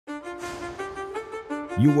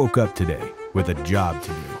You woke up today with a job to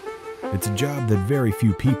do. It's a job that very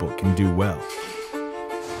few people can do well.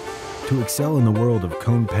 To excel in the world of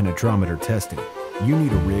cone penetrometer testing, you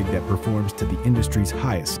need a rig that performs to the industry's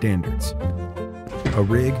highest standards. A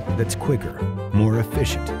rig that's quicker, more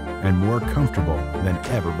efficient, and more comfortable than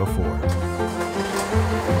ever before.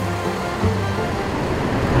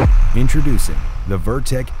 Introducing the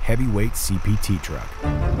Vertek Heavyweight CPT truck.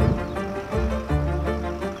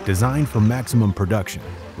 Designed for maximum production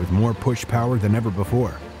with more push power than ever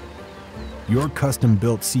before. Your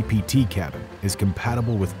custom-built CPT cabin is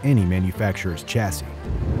compatible with any manufacturer's chassis.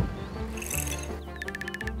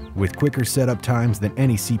 With quicker setup times than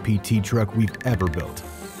any CPT truck we've ever built.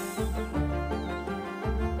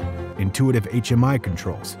 Intuitive HMI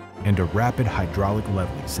controls and a rapid hydraulic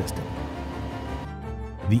leveling system.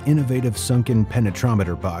 The innovative sunken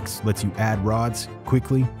penetrometer box lets you add rods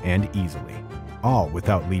quickly and easily, all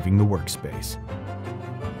without leaving the workspace.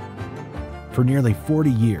 For nearly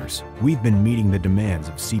 40 years, we've been meeting the demands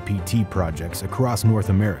of CPT projects across North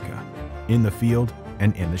America, in the field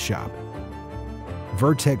and in the shop.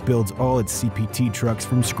 Vertek builds all its CPT trucks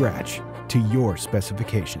from scratch to your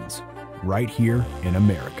specifications, right here in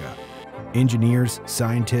America. Engineers,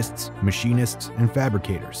 scientists, machinists, and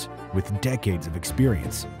fabricators with decades of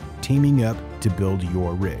experience teaming up to build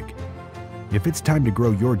your rig. If it's time to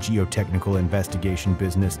grow your geotechnical investigation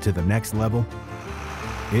business to the next level,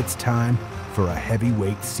 it's time for a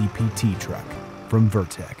heavyweight CPT truck from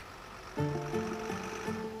Vertek.